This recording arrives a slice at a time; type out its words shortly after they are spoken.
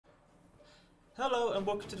Hello and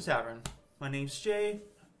welcome to the tavern. My name's Jay,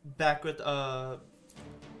 back with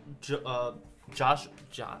Josh.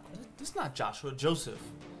 This is not Joshua. Joseph's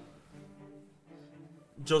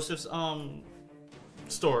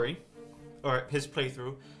story, or his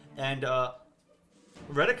playthrough, and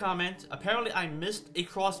read a comment. Apparently, I missed a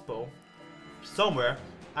crossbow somewhere.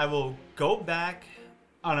 I will go back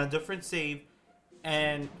on a different save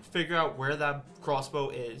and figure out where that crossbow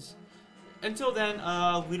is. Until then,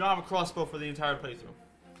 we don't have a crossbow for the entire playthrough.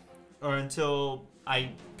 Or until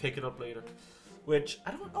I pick it up later. Which, I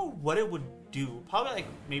don't know what it would do. Probably like,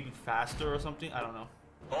 maybe faster or something. I don't know.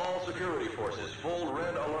 All security forces, full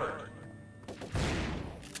red alert.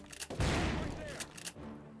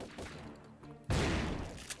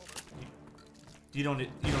 You don't need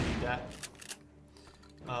that.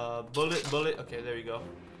 Bullet. Okay, there you go.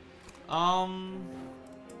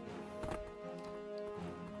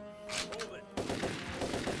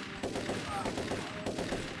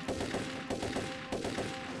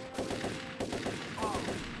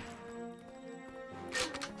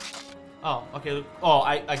 Oh, okay. Oh,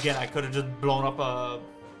 I could have just blown up a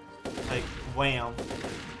like wham.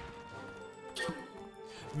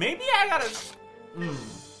 Maybe I gotta.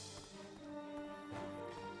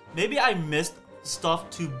 Maybe I missed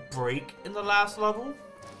stuff to break in the last level.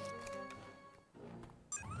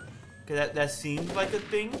 Okay, that seems like a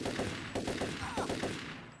thing.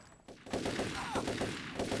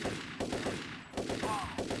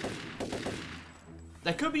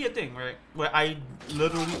 That could be a thing, right? Where I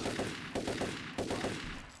literally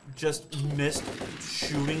just missed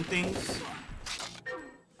shooting things.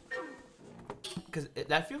 Cause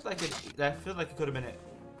that feels like it. That feels like it could have been it.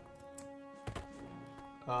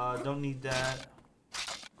 Don't need that.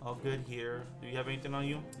 All good here. Do you have anything on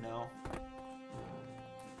you? No.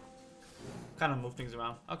 Kind of move things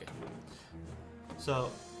around. Okay.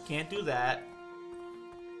 So can't do that.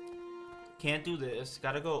 Can't do this.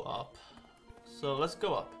 Gotta go up. So let's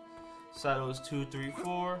go up. Saddles 2, 3,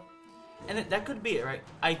 4, and that could be it, right?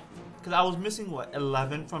 Because I was missing what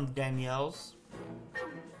 11 from Danielle's.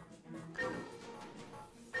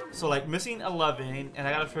 So like missing 11, and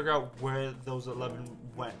I gotta figure out where those 11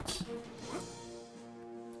 went.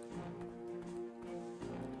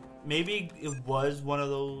 Maybe it was one of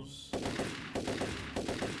those.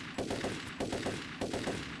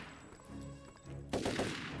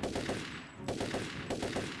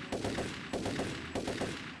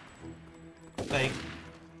 Like,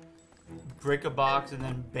 break a box and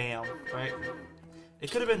then bam, right? It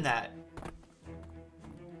could have been that.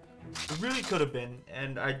 It really could have been,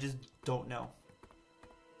 and I just don't know.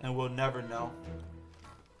 And we'll never know.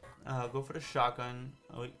 Go for the shotgun.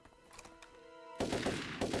 Oh, wait.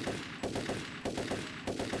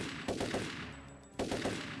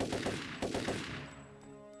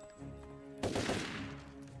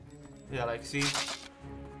 Yeah, like, see?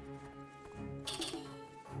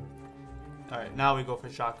 Alright, now we go for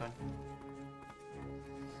shotgun.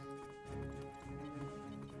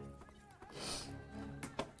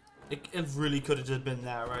 It really could have just been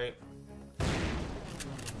that, right?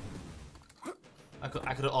 I could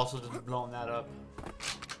have also just blown that up.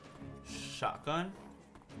 Shotgun.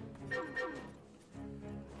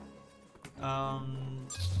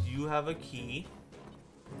 You have a key.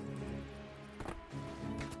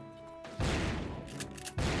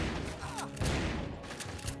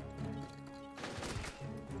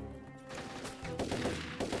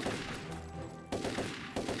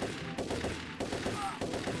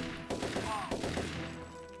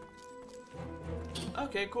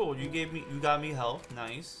 Okay, cool. You got me health.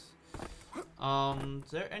 Nice.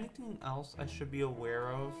 Is there anything else I should be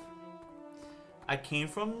aware of? I didn't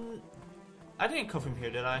come from here,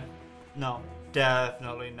 did I? No,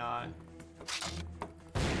 definitely not.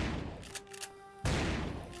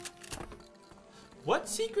 What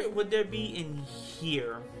secret would there be in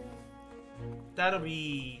here? That'll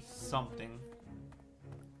be something.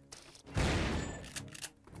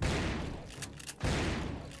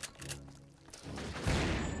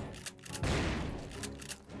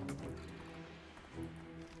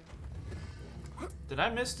 Did I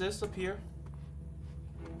miss this up here?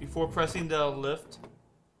 Before pressing the lift?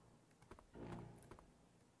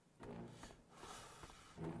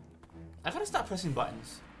 I gotta stop pressing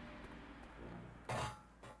buttons.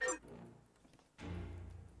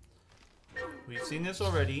 We've seen this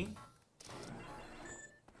already.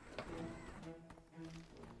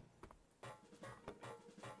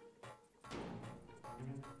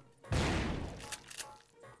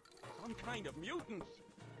 Some kind of mutants.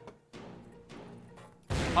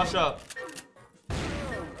 Hush up.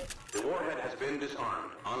 The warhead has been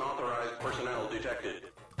disarmed. Unauthorized personnel detected.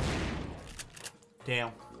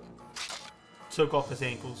 Damn. Took off his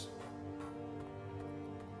ankles.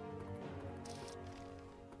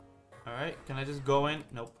 Alright, can I just go in?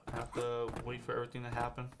 Nope. I have to wait for everything to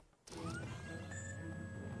happen.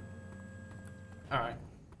 Alright.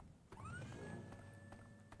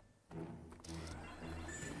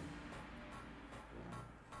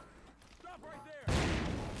 Stop right there.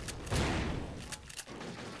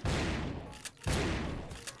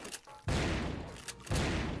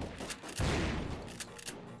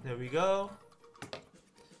 There we go.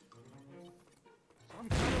 Some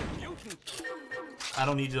kind of mutant. I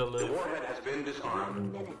don't need you to The live. warhead has been disarmed.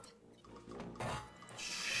 1 minute.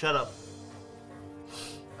 Shut up.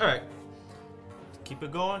 Alright. Keep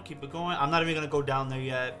it going, keep it going. I'm not even gonna go down there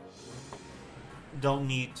yet. Don't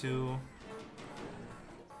need to.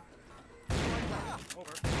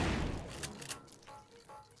 Over.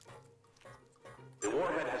 The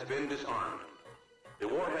warhead has been disarmed. The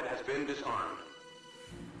warhead has been disarmed.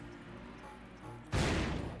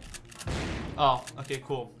 Oh, okay,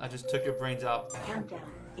 cool. I just took your brains out. Countdown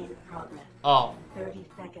in progress. Oh, 30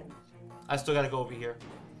 seconds. I still gotta go over here.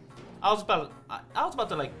 I was about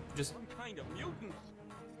to like just. Some kind of mutant.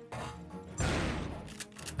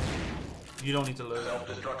 You don't need to live.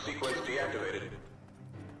 Self-destruct sequence deactivated.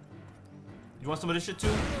 You want some of this shit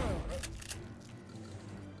too?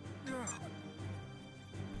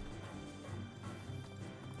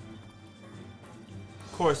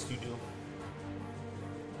 Of course you do.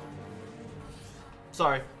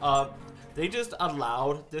 Sorry. They just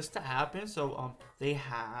allowed this to happen, so they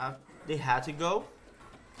had to go.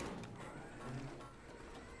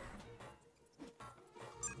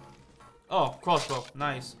 Oh, crossbow.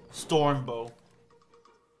 Nice. Storm bow.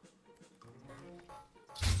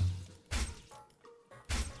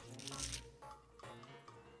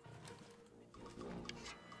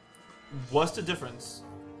 What's the difference?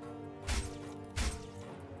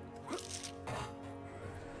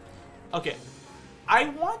 Okay. I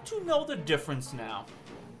want to know the difference now.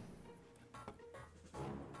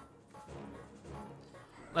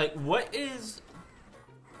 Like, what is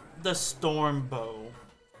the storm bow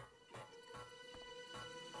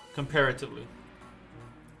comparatively?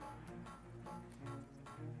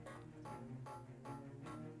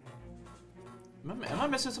 Am I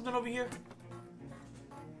missing something over here?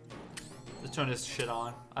 Let's turn this shit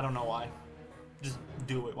on. I don't know why. Just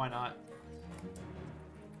do it. Why not?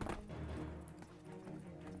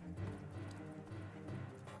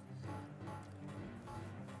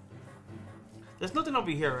 There's nothing over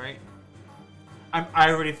here, right? I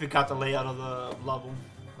already forgot the layout of the level.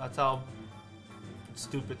 That's how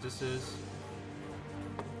stupid this is.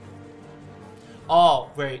 Oh,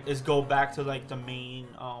 wait. Let's go back to, like, the main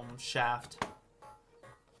shaft.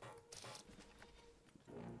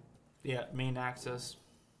 Yeah, main access.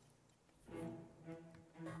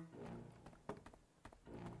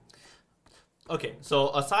 Okay, so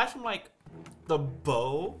aside from, like, the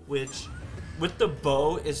bow, which with the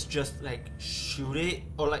bow it's just like shoot it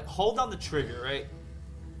or like hold down the trigger, right?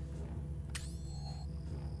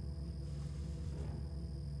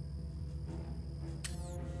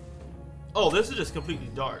 Oh, this is just completely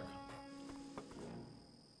dark.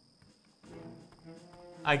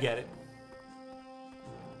 I get it.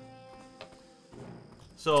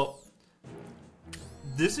 So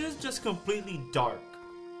this is just completely dark.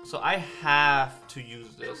 So I have to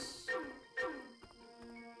use this.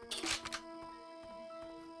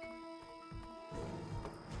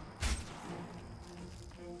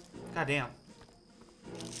 God damn.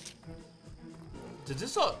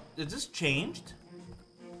 Is this changed?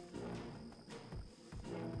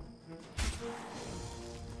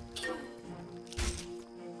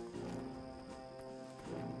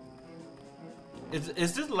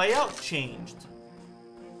 Is this layout changed?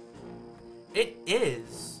 It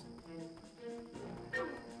is.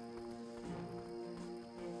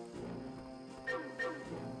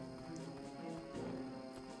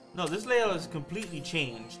 No, this layout is completely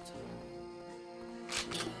changed.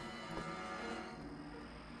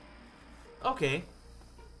 Okay.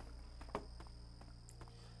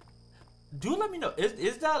 Do let me know.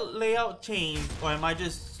 Is that layout changed or am I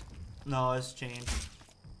just... No, it's changed.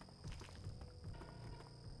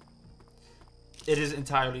 It is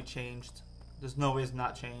entirely changed. There's no way it's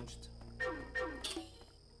not changed.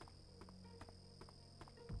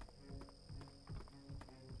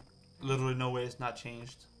 Literally no way it's not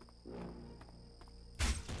changed.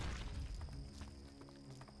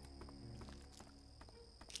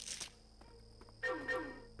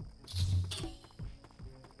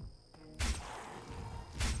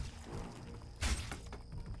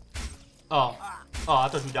 Oh. Oh, I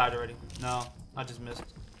thought you died already. No, I just missed.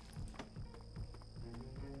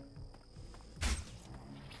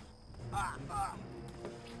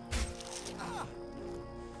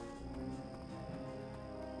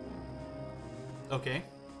 Okay.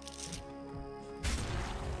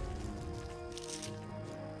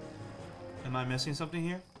 Am I missing something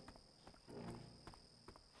here?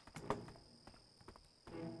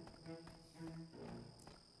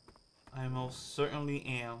 I most certainly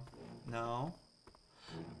am. No.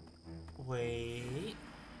 Wait.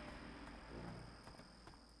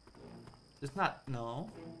 It's not. No.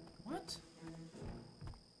 What?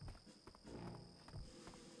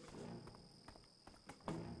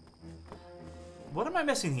 What am I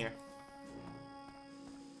missing here?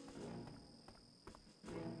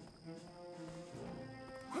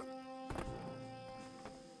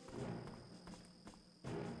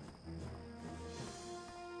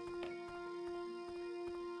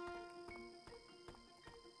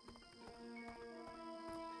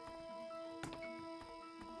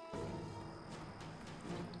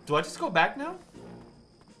 Do I just go back now?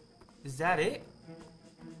 Is that it?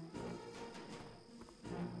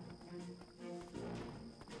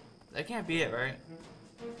 That can't be it, right?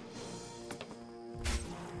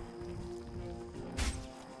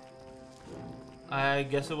 I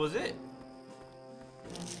guess it was it.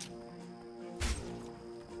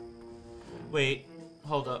 Wait,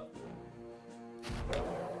 hold up.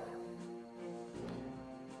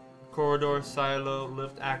 Corridor, silo,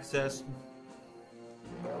 lift access.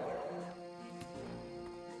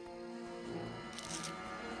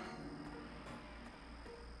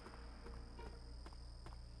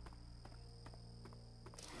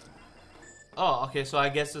 Oh, okay, so I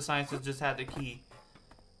guess the scientists just had the key.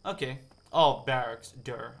 Okay. Oh, barracks.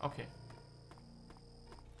 Dur. Okay.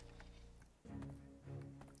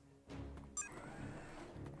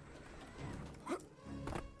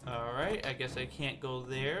 Alright, I guess I can't go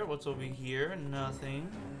there. What's over here? Nothing.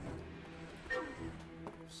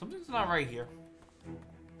 Something's not right here.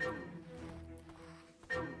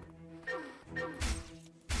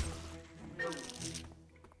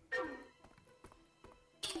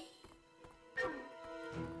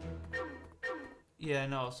 Yeah,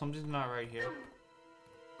 no, something's not right here.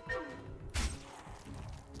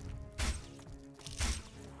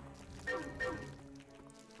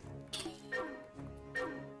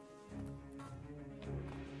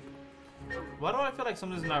 Why do I feel like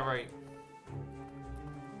something's not right?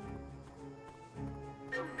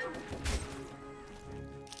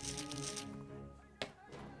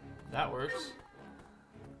 That works.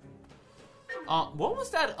 What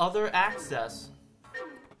was that other access?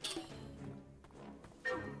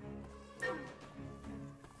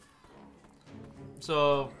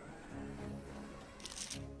 So...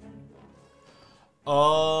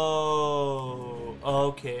 Oh,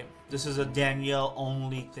 okay. This is a Danielle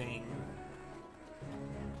only thing.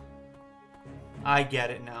 I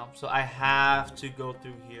get it now. So I have to go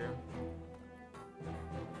through here.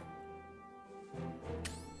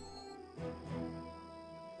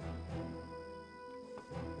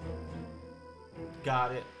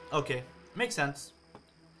 Got it. Okay. Makes sense.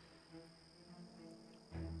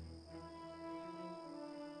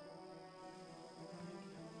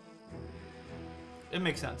 It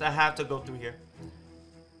makes sense. I have to go through here.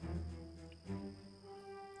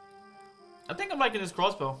 I think I'm liking this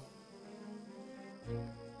crossbow.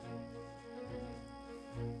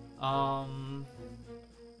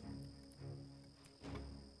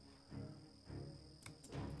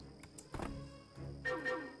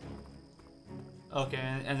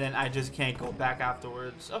 Okay, and then I just can't go back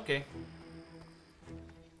afterwards. Okay.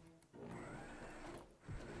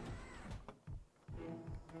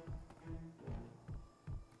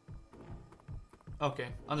 Okay,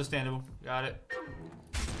 understandable. Got it.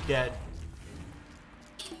 Dead.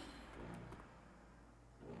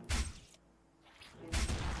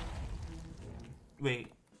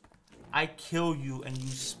 Wait. I kill you and you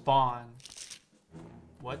spawn.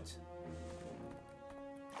 What?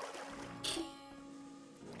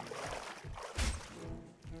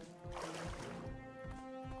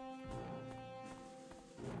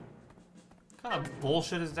 What kind of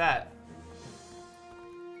bullshit is that?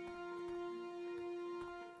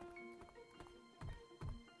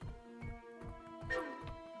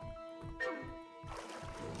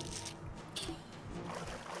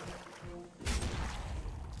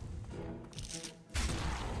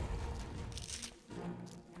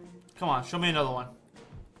 Come on, show me another one.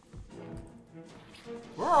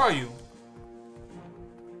 Where are you?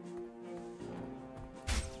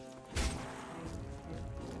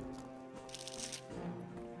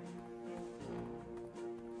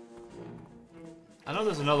 I know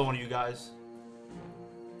there's another one of you guys.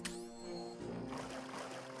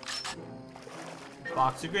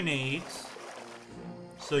 Box of grenades.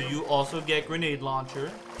 So you also get grenade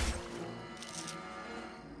launcher.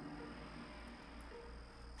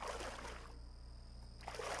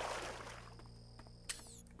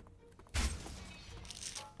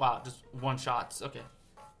 Wow, just one shots. Okay.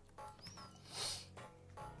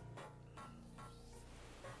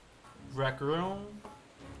 Rec room.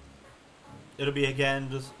 It'll be again,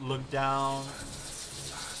 just look down.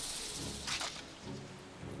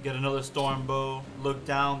 Get another storm bow. Look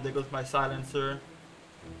down, there goes my silencer.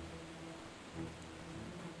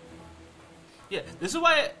 Yeah, this is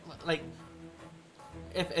why, like,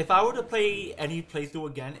 if I were to play any playthrough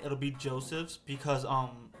again, it'll be Joseph's, because,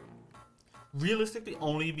 realistically,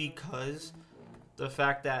 only because the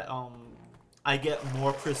fact that, I get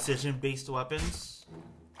more precision-based weapons.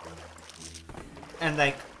 And,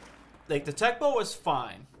 like, the tech bow is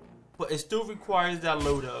fine, but it still requires that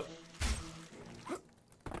load up.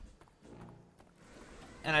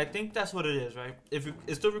 And I think that's what it is, right? If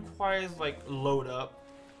it still requires, like, load up.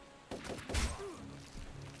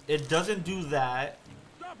 It doesn't do that.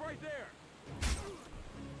 Stop right there.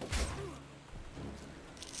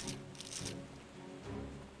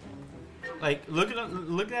 Like, looking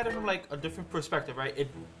at it from, like, a different perspective, right?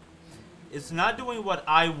 It's not doing what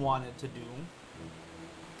I want it to do.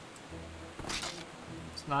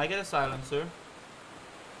 So now I get a silencer.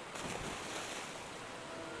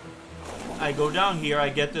 I go down here, I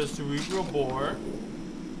get the cerebral bore.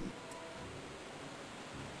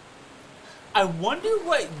 I wonder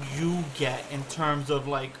what you get in terms of,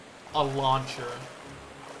 like, a launcher.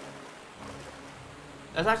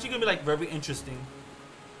 That's actually gonna be, like, very interesting.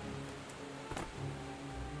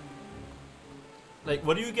 Like,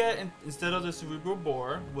 what do you get instead of the cerebral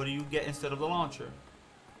bore? What do you get instead of the launcher?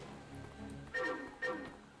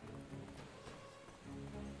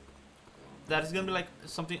 That is gonna be, like,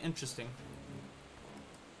 something interesting.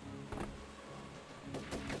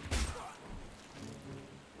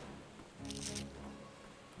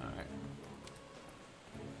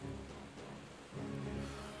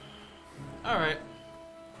 Alright.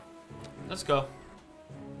 Let's go.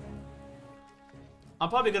 I'm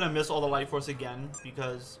probably gonna miss all the light force again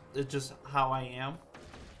because it's just how I am.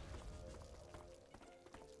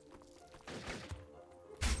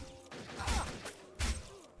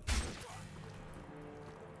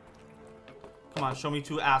 Come on, show me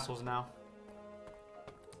two assholes now.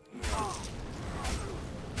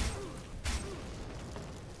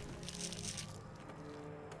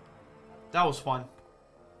 That was fun.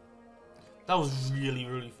 That was really,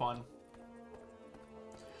 really fun.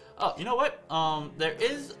 Oh, you know what? There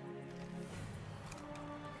is...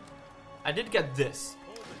 I did get this.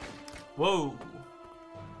 Whoa.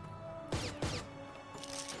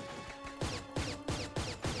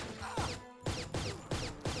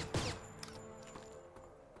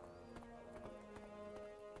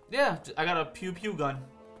 Yeah, I got a pew pew gun.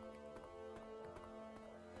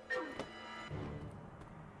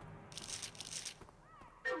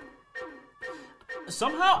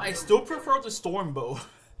 Somehow, I still prefer the storm bow.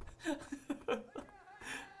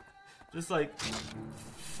 Just like,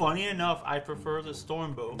 funny enough, I prefer the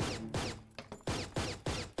storm bow.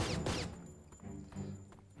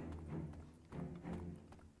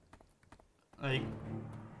 Like,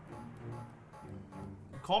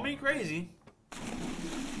 call me crazy,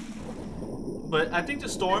 but I think the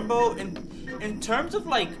storm bow, in terms of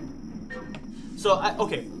like,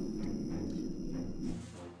 okay.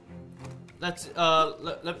 Let's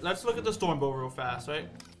look at the storm bow real fast, right?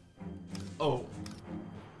 Oh.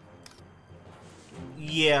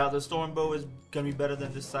 Yeah, the storm bow is gonna be better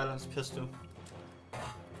than this silenced pistol.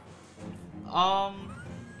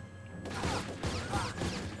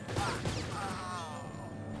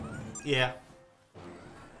 Yeah.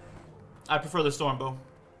 I prefer the storm bow.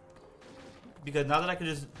 Because now that I can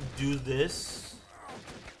just do this.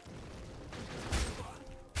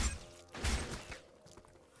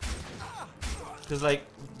 Cause like,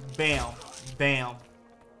 bam, bam.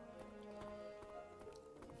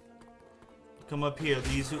 Come up here.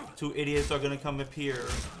 These two idiots are gonna come up here.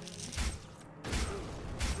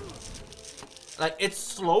 Like, it's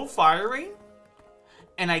slow firing,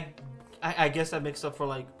 and I guess that makes up for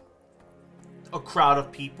like a crowd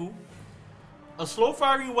of people. A slow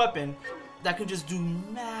firing weapon that can just do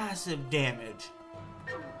massive damage.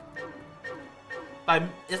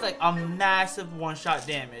 It's like a massive one-shot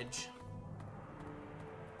damage.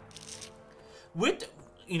 With,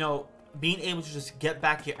 you know, being able to just get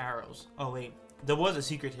back your arrows. Oh wait, there was a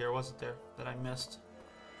secret here, wasn't there, that I missed?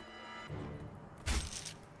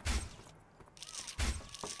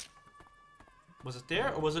 Was it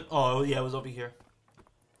there, or was it? Oh yeah, it was over here.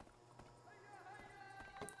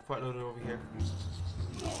 quite literally over here.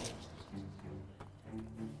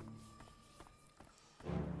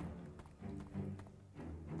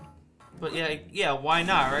 But yeah, why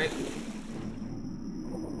not, right?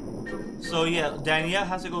 So yeah, Danielle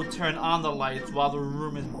has to go turn on the lights while the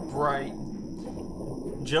room is bright.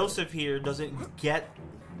 Joseph here doesn't get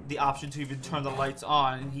the option to even turn the lights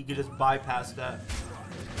on, and he could just bypass that.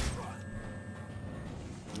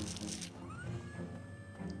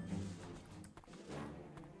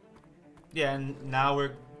 Yeah, and now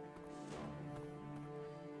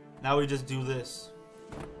we just do this.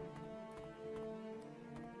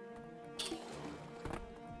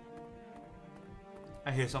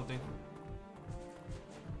 I hear something.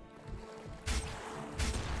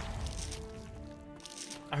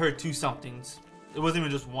 I heard two somethings. It wasn't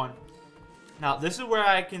even just one. Now, this is where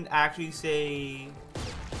I can actually say...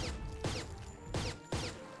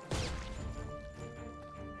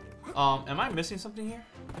 am I missing something here?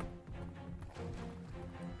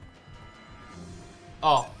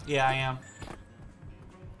 Oh, yeah, I am.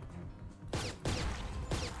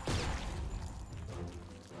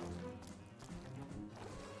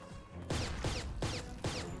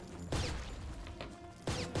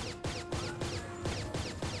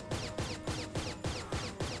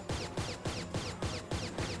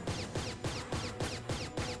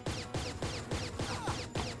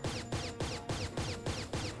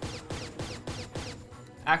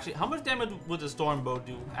 Actually, how much damage would the storm bow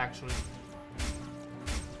do, actually?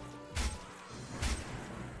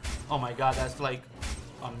 Oh my god, that's like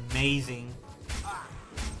amazing.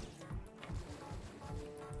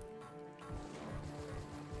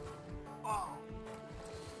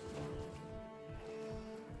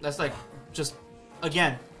 That's like, just,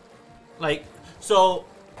 again, like, so,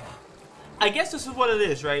 I guess this is what it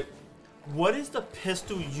is, right? What is the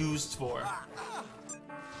pistol used for?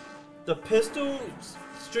 The pistol,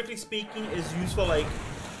 strictly speaking, is used for like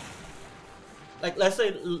let's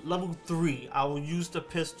say level 3. I will use the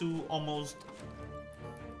pistol almost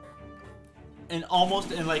in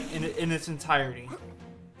its entirety.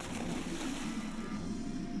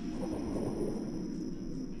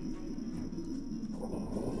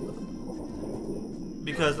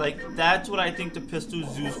 Because like that's what I think the pistol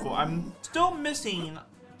is used for. I'm still missing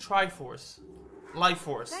Triforce, Life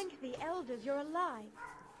Force. Thank the elders you're alive.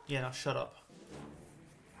 Yeah, now shut up.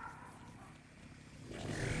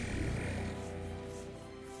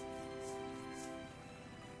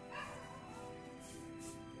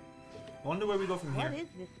 I wonder where we go from here. What is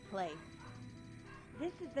this place?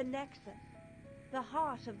 This is the Nexus, the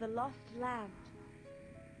heart of the lost land.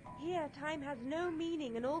 Here, time has no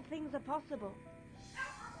meaning and all things are possible.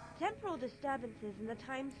 Temporal disturbances in the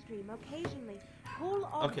time stream occasionally pull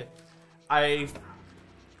on... Okay.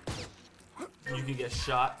 You can get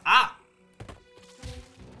shot. Ah!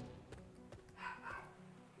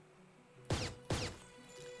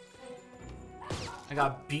 I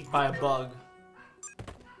got beat by a bug.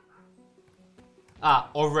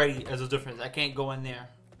 Ah, already there's a difference. I can't go in there.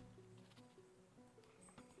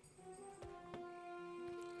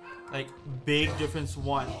 Like, big difference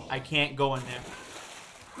 1. I can't go in there.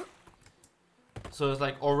 So it's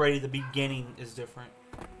like already the beginning is different.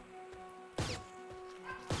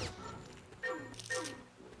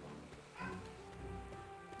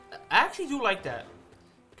 I actually do like that.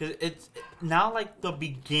 Because it's now like the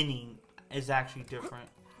beginning is actually different.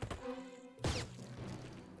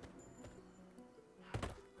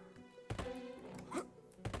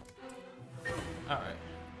 Alright.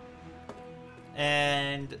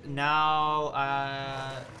 And now,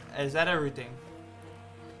 is that everything?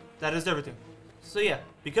 That is everything. So yeah,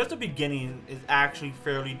 because the beginning is actually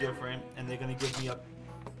fairly different, and they're gonna give me a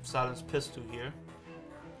silenced pistol here.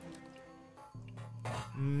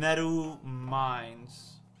 Metal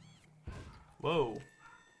mines. Whoa.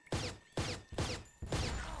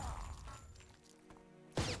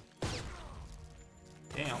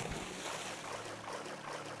 Damn.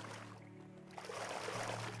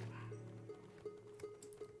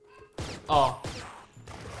 Oh.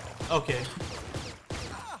 Okay.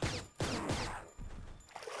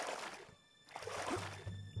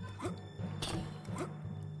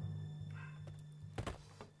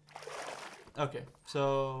 Okay,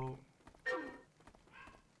 so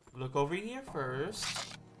look over here first.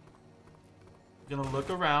 Gonna look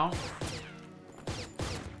around.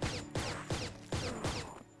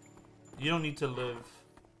 You don't need to live.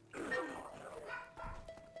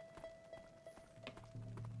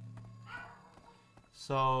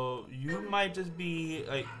 So you might just be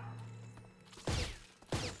like...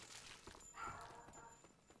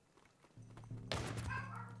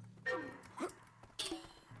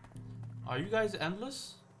 Are you guys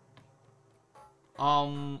endless?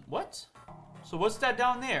 What? So what's that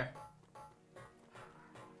down there?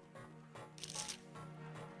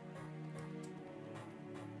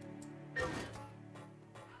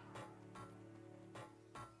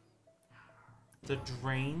 The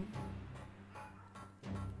drain?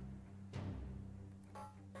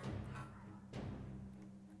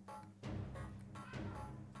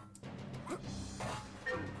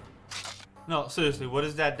 No, seriously, what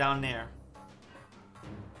is that down there?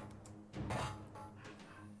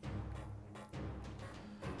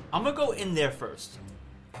 I'm gonna go in there first.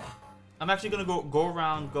 I'm actually gonna go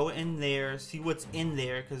around, go in there, see what's in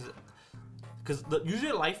there, because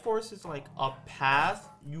usually life force is like a path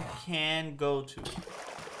you can go to.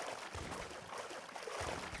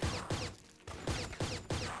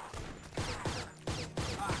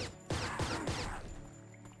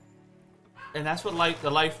 And that's what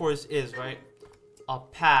the life force is, right? A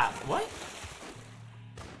path. What?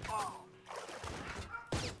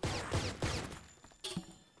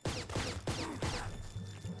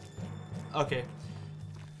 Okay.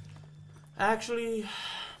 Actually,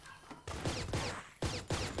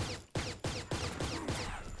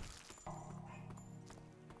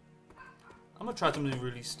 I'm gonna try something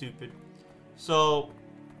really stupid. So,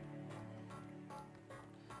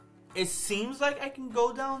 it seems like I can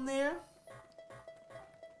go down there.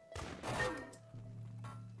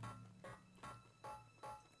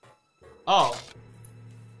 Oh.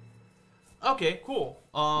 Okay, cool.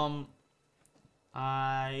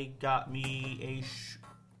 I got me a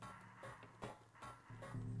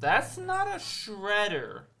That's not a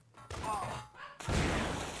shredder.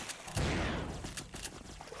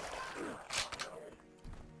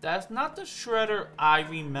 That's not the shredder I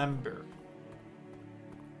remember.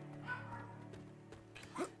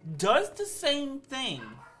 Does the same thing.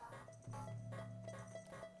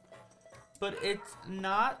 But it's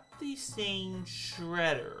not the same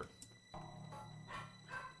shredder.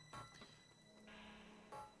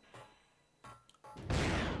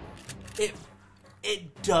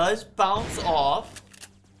 It does bounce off.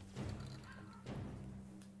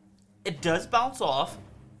 It does bounce off,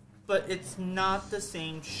 but it's not the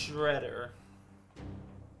same shredder.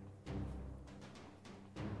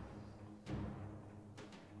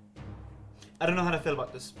 I don't know how to feel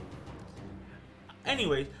about this.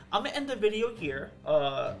 Anyways, I'm gonna end the video here.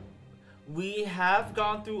 We have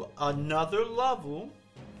gone through another level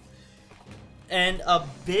and a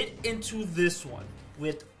bit into this one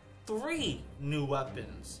with 3 new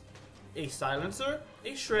weapons: a silencer,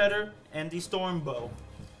 a shredder, and the storm bow.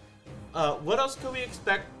 What else can we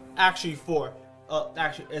expect? Actually, 4.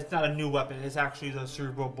 Actually, it's not a new weapon. It's actually the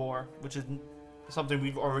cerebral bore, which is something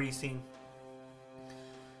we've already seen.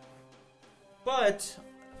 But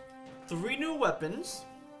 3 new weapons: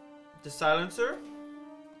 the silencer,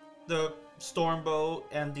 the storm bow,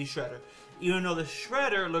 and the shredder. Even though the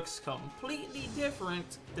shredder looks completely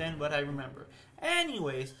different than what I remember.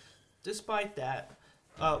 Anyways, despite that,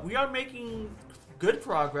 we are making good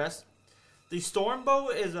progress. The storm bow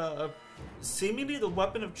is seemingly the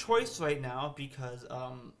weapon of choice right now because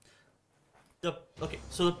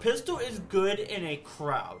so the pistol is good in a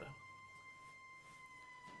crowd.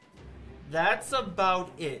 That's about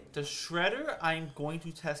it. The shredder I'm going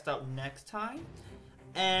to test out next time,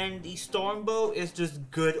 and the storm bow is just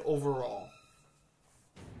good overall.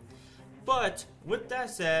 But with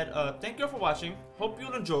that said, thank you all for watching. Hope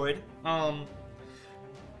you enjoyed. I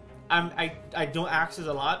don't ask this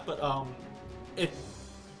a lot, but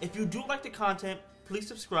if you do like the content, please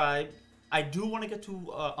subscribe. I do want to get to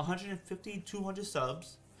 150, 200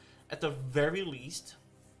 subs at the very least,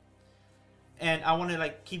 and I want to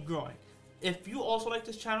like keep growing. If you also like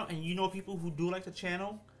this channel and you know people who do like the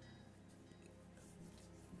channel,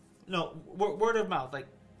 no, word of mouth, like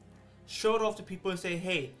show it off to people and say,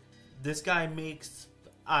 hey, this guy makes,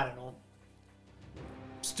 I don't know,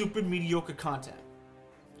 stupid mediocre content.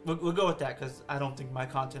 We'll go with that because I don't think my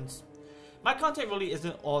content really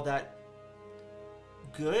isn't all that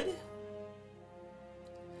good.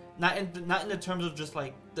 Not in the terms of just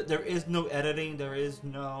like there is no editing, there is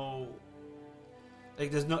no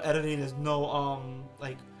there's no editing, there's no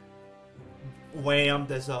like wham,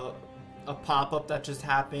 there's a pop-up that just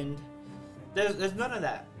happened. There's none of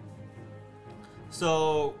that.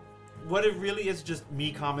 So what it really is just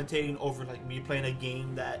me commentating over like me playing a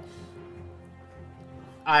game that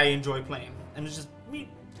I enjoy playing, and it's just me.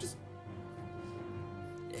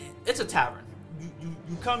 It's a tavern.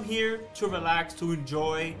 You come here to relax, to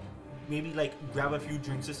enjoy, maybe like grab a few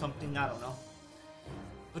drinks or something. I don't know.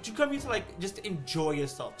 But you come here to like just enjoy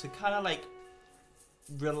yourself, to kind of like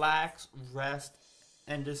relax, rest,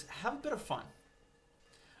 and just have a bit of fun.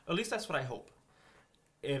 At least that's what I hope.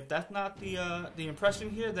 if that's not the impression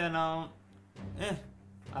here, then I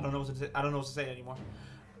don't know what to say. I don't know what to say anymore.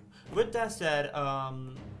 With that said,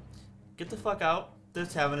 get the fuck out. The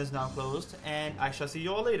tavern is now closed, and I shall see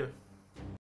you all later.